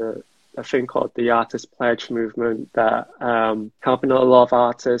 There's a thing called the Artist Pledge movement that helping a lot of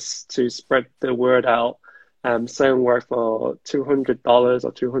artists to spread the word out. Selling work for $200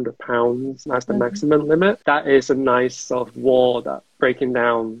 or £200, that's the maximum limit. That is a nice sort of wall that breaking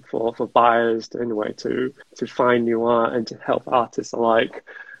down for buyers to find new art and to help artists alike.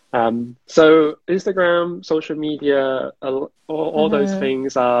 So Instagram, social media, all those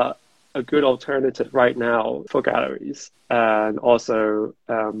things are a good alternative right now for galleries, and also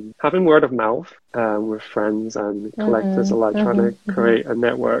having word of mouth with friends and collectors alike, trying to create a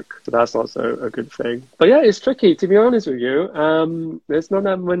network. So that's also a good thing. But yeah, it's tricky, to be honest with you. There's not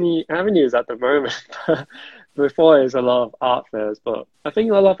that many avenues at the moment. Before, there's a lot of art fairs, but I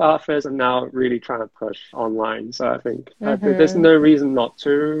think a lot of art fairs are now really trying to push online. So I think there's no reason not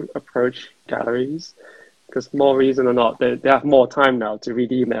to approach galleries, because more reason or not, they have more time now to read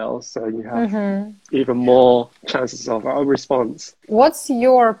emails, so you have even more chances of a response. What's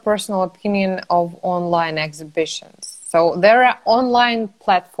your personal opinion of online exhibitions? So there are online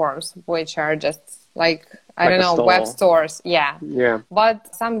platforms which are just like, I don't know, web stores. Yeah.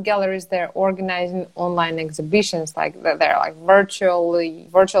 But some galleries, they're organizing online exhibitions, like they're like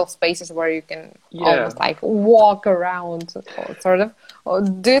virtual spaces where you can almost like walk around, sort of.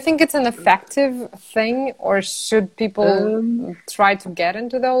 Do you think it's an effective thing, or should people try to get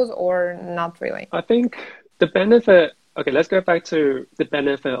into those, or not really? I think the benefit. Okay, let's go back to the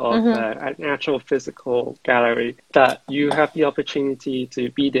benefit of an actual physical gallery, that you have the opportunity to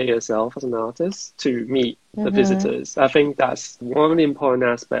be there yourself as an artist, to meet the visitors. I think that's one of the important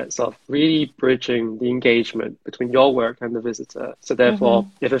aspects of really bridging the engagement between your work and the visitor. So therefore,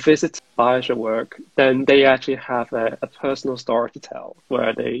 if a visitor buys your work, then they actually have a personal story to tell,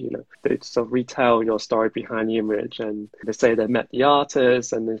 where they sort of retell your story behind the image, and they say they met the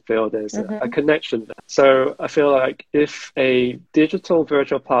artist and they feel there's a connection there. So I feel like if a digital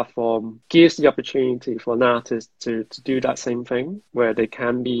virtual platform gives the opportunity for an artist to do that same thing, where they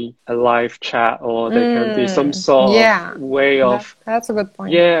can be a live chat, or they can be some sort of way of... That's a good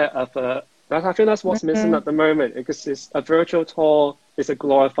point. I think that's what's missing at the moment, because it's a virtual tour. It's a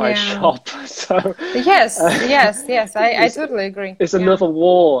glorified shop. So yes, I totally agree. It's another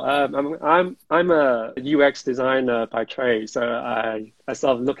wall. I'm a UX designer by trade, so I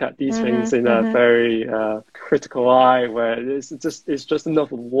sort of look at these things in a very critical eye, where it's just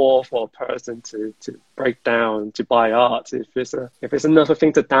another wall for a person to break down to buy art. If it's another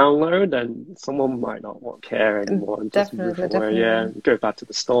thing to download, then someone might not care anymore and just move away. Yeah, go back to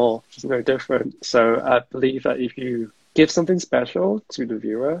the store. It's no different. So I believe that if you give something special to the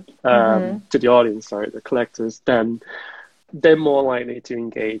viewer, Mm-hmm. to the audience, sorry, the collectors, then they're more likely to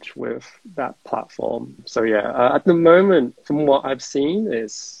engage with that platform. So yeah, at the moment, from what I've seen,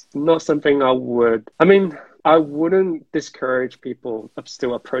 it's not something I wouldn't discourage people of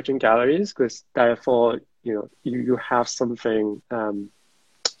still approaching galleries because therefore, you have something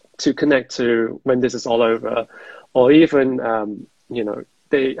to connect to when this is all over, or even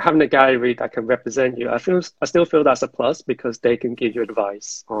they having a gallery that can represent you. I still feel that's a plus because they can give you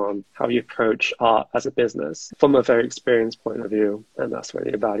advice on how you approach art as a business from a very experienced point of view, and that's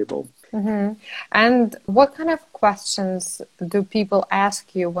really valuable. Mm-hmm. And what kind of questions do people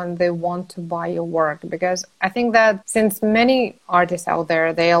ask you when they want to buy your work? Because I think that since many artists out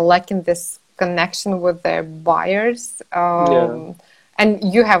there, they are lacking this connection with their buyers. Yeah.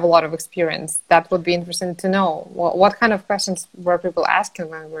 And you have a lot of experience. That would be interesting to know. What kind of questions were people asking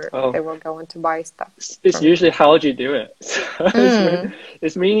when they were going to buy stuff? It's usually how do you do it?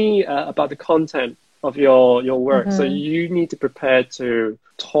 It's mainly about the content of your work. Mm-hmm. So you need to prepare to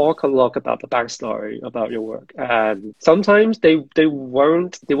talk a lot about the backstory about your work. And sometimes they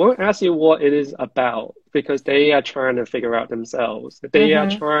won't ask you what it is about because they are trying to figure out themselves. They are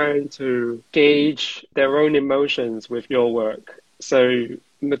trying to gauge their own emotions with your work. So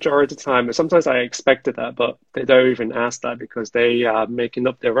majority of the time, sometimes I expected that, but they don't even ask that because they are making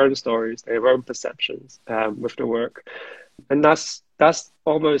up their own stories, their own perceptions with the work. And that's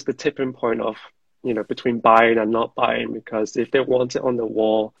almost the tipping point of, between buying and not buying, because if they want it on the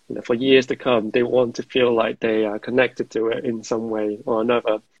wall, for years to come, they want to feel like they are connected to it in some way or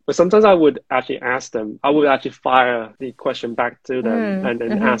another. But sometimes I would actually ask them, I would actually fire the question back to them and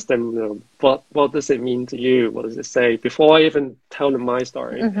then ask them, what does it mean to you? What does it say? Before I even tell them my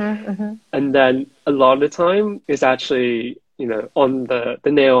story. And then a lot of the time it's actually, on the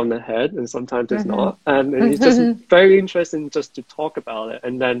nail on the head, and sometimes it's not. And it's just very interesting just to talk about it.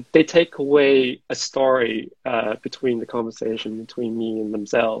 And then they take away a story between the conversation between me and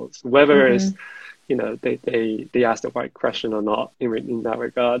themselves, whether it's, they ask the right question or not in that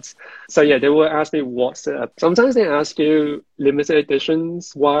regards. So yeah, they will ask me what's it. Sometimes they ask you limited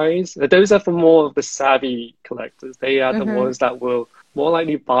editions wise. Those are for more of the savvy collectors. They are the ones that will more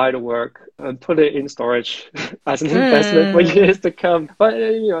likely buy the work and put it in storage as an investment for years to come. But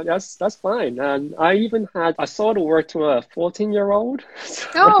that's fine. And I saw the work to a 14-year-old.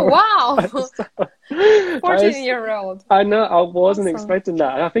 Oh wow! 14-year-old. I know, I wasn't Awesome. expecting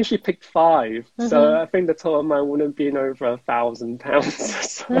that. I think she picked 5. So I think the total amount would have been over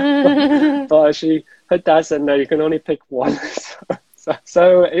 £1,000. But her dad said, no, you can only pick one.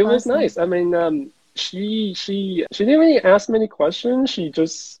 So it was nice. I mean, she didn't really ask many questions. She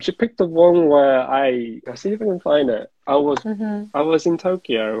picked the one where I see if I can find it. I was in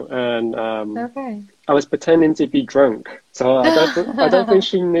Tokyo and I was pretending to be drunk. So I don't think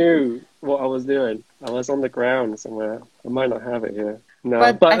she knew what I was doing. I was on the ground somewhere. I might not have it here.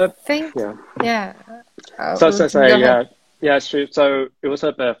 No, but I think yeah. So it was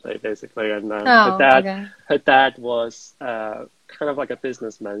her birthday basically, and her dad was kind of like a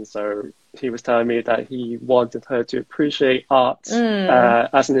businessman, so he was telling me that he wanted her to appreciate art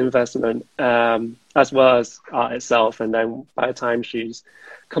as an investment, as well as art itself. And then by the time she's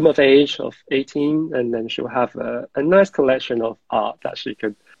come of age of 18, and then she'll have a nice collection of art that she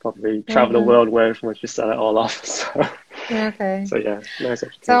could probably travel the world with when she sell it all off. So yeah, nice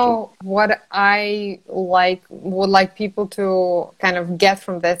education. So what I would like people to kind of get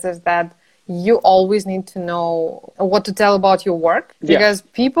from this is that you always need to know what to tell about your work, because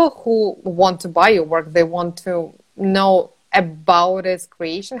people who want to buy your work, they want to know about its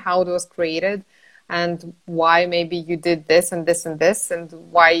creation, how it was created, and why maybe you did this and this and this, and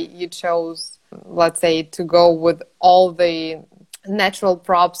why you chose, let's say, to go with all the natural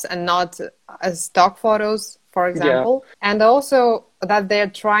props and not stock photos, for example. And also that they're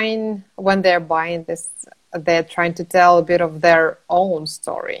trying, when they're buying this, they're trying to tell a bit of their own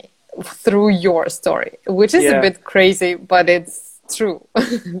story through your story, which is a bit crazy, but it's true.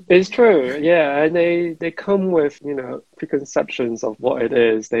 It's true, yeah. And they come with, preconceptions of what it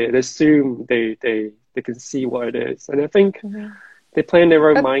is. They assume they can see what it is. And I think they play in their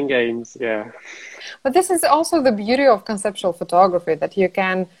own mind games, But this is also the beauty of conceptual photography, that you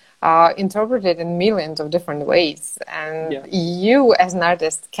can interpret it in millions of different ways. And you as an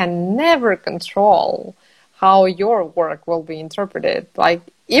artist can never control how your work will be interpreted. Like,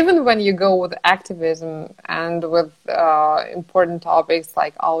 even when you go with activism and with important topics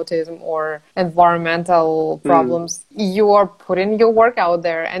like autism or environmental problems, you are putting your work out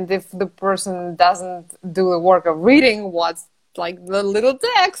there. And if the person doesn't do the work of reading what's like the little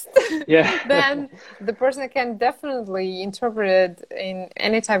text, Yeah. then the person can definitely interpret it in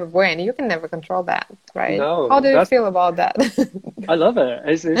any type of way, and you can never control that, right? No, How do you that's feel about that? I love it.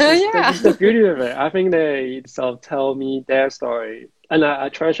 Yeah. It's the beauty of it. I think they sort of tell me their story. And I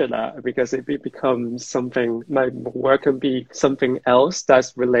treasure that because it becomes something, my work can be something else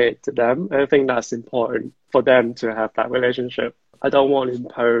that's related to them. And I think that's important for them to have that relationship. I don't want to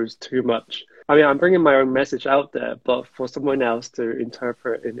impose too much. I mean, I'm bringing my own message out there, but for someone else to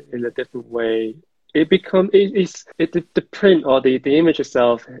interpret in a different way, the print or the image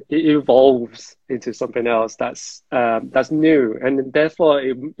itself, it evolves into something else that's new, and therefore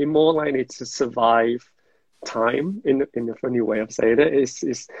it more likely to survive time in a funny way of saying it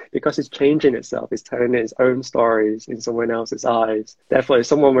is because it's changing itself, it's telling its own stories in someone else's eyes. Therefore, if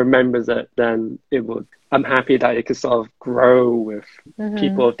someone remembers it, then it would. I'm happy that it could sort of grow with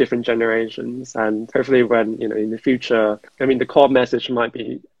people of different generations, and hopefully, when in the future, I mean, the core message might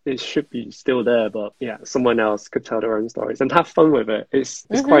be. It should be still there, but yeah, someone else could tell their own stories and have fun with it. It's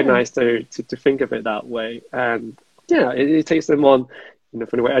quite nice to think of it that way, and yeah, it takes them on,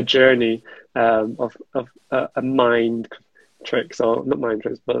 for the way, a journey of a mind tricks, or not mind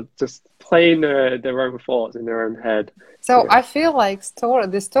tricks, but just playing their own thoughts in their own head. So I feel like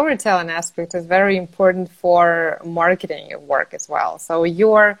the storytelling aspect is very important for marketing your work as well. So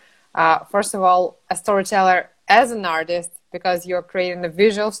you're, first of all, a storyteller as an artist because you're creating a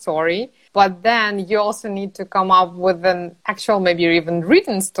visual story, but then you also need to come up with an actual, maybe even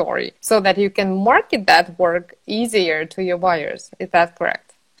written story so that you can market that work easier to your buyers. Is that correct?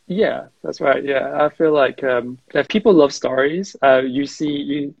 Yeah, that's right. Yeah, I feel like if people love stories, you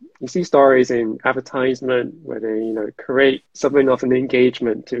see stories in advertisement where they create something of an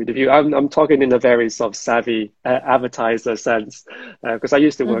engagement to the viewer. I'm talking in a very sort of savvy advertiser sense because I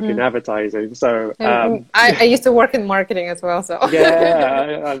used to work in advertising. So I used to work in marketing as well. So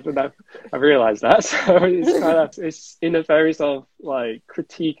yeah, I realized that. So it's in a very sort of like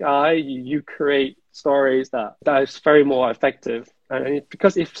critique eye. You create stories that is very more effective. And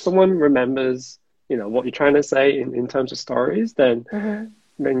because if someone remembers, what you're trying to say in terms of stories, then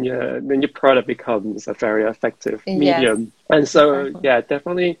your product becomes a very effective medium. And so, exactly. Yeah,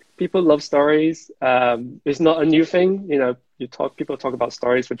 definitely people love stories. It's not a new thing. People talk about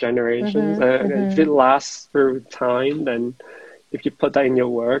stories for generations. If it lasts through time, then if you put that in your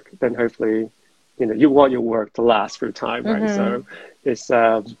work, then hopefully, you want your work to last through time, right? So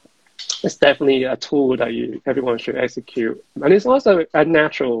it's definitely a tool that everyone should execute, and it's also a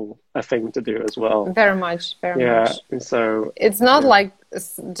natural thing to do as well. Very much. And so it's not like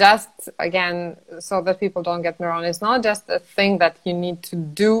just, again, so that people don't get me wrong, it's not just a thing that you need to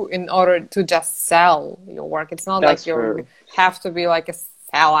do in order to just sell your work. It's not like you have to be like a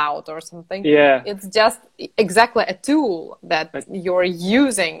sellout or something. Yeah, it's just exactly a tool that you're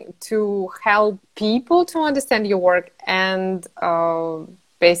using to help people to understand your work and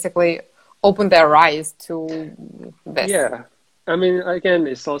basically open their eyes to this. Yeah. I mean, again,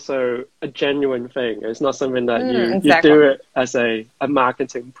 it's also a genuine thing. It's not something that you do it as a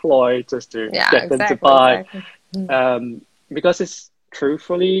marketing ploy just to get them to buy. Because it's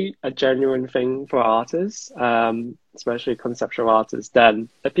truthfully a genuine thing for artists, especially conceptual artists, then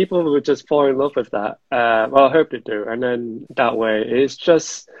the people will just fall in love with that. Well, I hope they do. And then that way, it's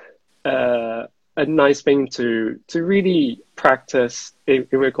just a nice thing to really practice in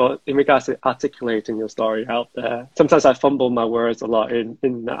regards to articulating your story out there. Sometimes I fumble my words a lot in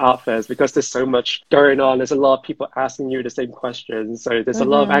the art fairs because there's so much going on. There's a lot of people asking you the same questions. So there's a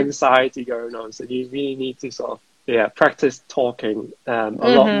lot of anxiety going on. So you really need to sort of, practice talking a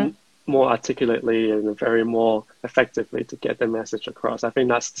lot more articulately and very more effectively to get the message across. I think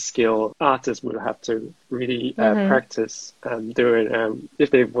that's the skill artists would have to really practice doing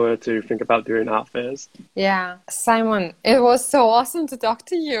if they were to think about doing art fairs. Yeah, Simon, it was so awesome to talk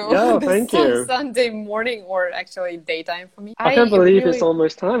to you. Yeah, thank you. Sunday morning, or actually daytime for me. I can't believe it's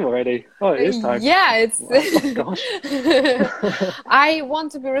almost time already. Oh, it is time. Yeah, it's. Wow. Oh, gosh. I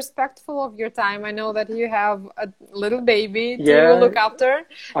want to be respectful of your time. I know that you have a little baby to look after.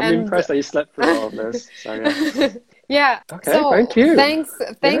 I'm impressed that you slept through all of this. So, yeah. Yeah. Okay, so thank you.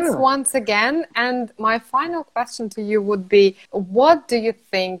 Thanks once again. And my final question to you would be, what do you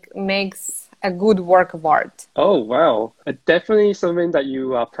think makes a good work of art? Oh, wow. Definitely something that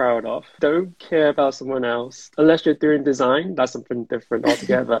you are proud of. Don't care about someone else. Unless you're doing design, that's something different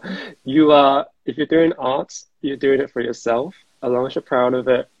altogether. If you're doing art, you're doing it for yourself. As long as you're proud of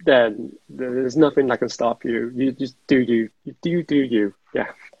it, then there's nothing that can stop you. You just do you. You do you.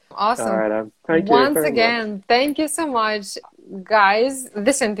 Yeah. Awesome. All right. Thank you Once very again, much. thank you so much, guys.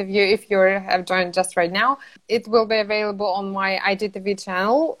 This interview, if you have joined just right now, it will be available on my IGTV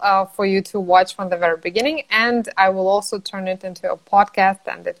channel for you to watch from the very beginning. And I will also turn it into a podcast,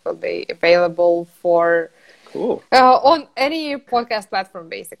 and it will be available for Cool. on any podcast platform,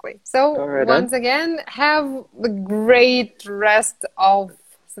 basically. So All right, once again, have a great rest of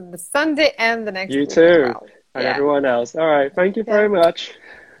the Sunday and the next you week as too, well. and Yeah. everyone else. All right. Thank you very much.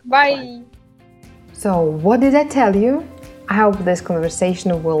 Bye. So, what did I tell you? I hope this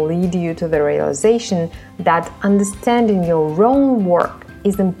conversation will lead you to the realization that understanding your own work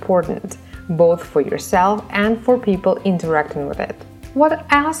is important, both for yourself and for people interacting with it. What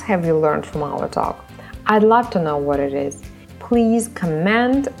else have you learned from our talk? I'd love to know what it is. Please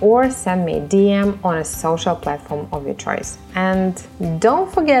comment or send me a DM on a social platform of your choice. And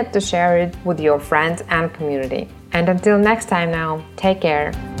don't forget to share it with your friends and community. And until next time now, take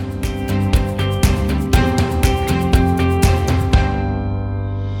care.